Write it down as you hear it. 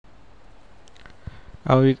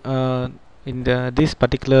In this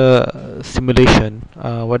particular simulation,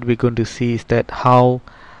 what we're going to see is that how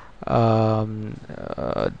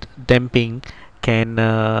damping can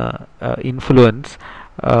influence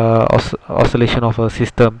oscillation of a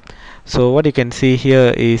system. So what you can see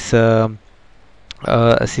here is a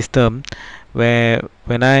system where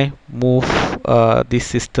when I move this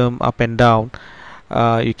system up and down,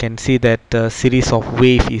 you can see that a series of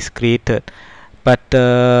wave is created. But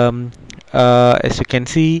as you can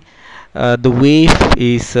see, the wave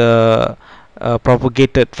is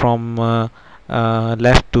propagated from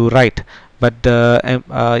left to right, but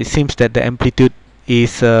it seems that the amplitude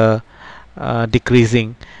is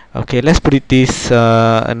decreasing. Okay, let's put it this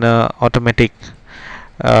in automatic.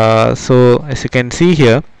 So as you can see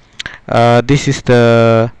here, this is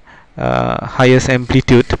the highest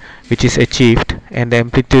amplitude which is achieved, and the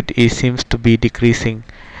amplitude is seems to be decreasing.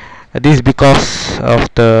 This is because of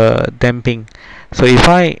the damping. So if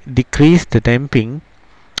I decrease the damping,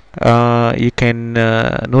 you can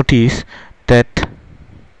notice that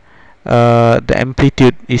the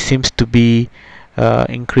amplitude seems to be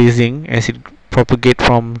increasing as it propagate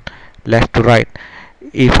from left to right.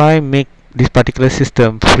 If I make this particular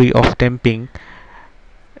system free of damping,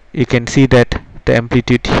 you can see that the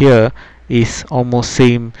amplitude here is almost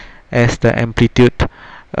same as the amplitude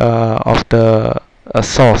of the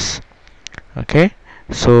source. Okay,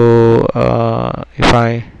 so if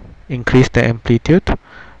I increase the amplitude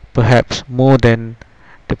perhaps more than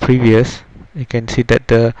the previous, you can see that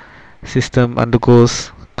the system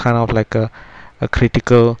undergoes kind of like a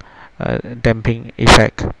critical damping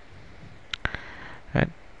effect. Right.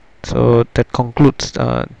 So that concludes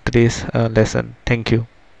today's lesson. Thank you.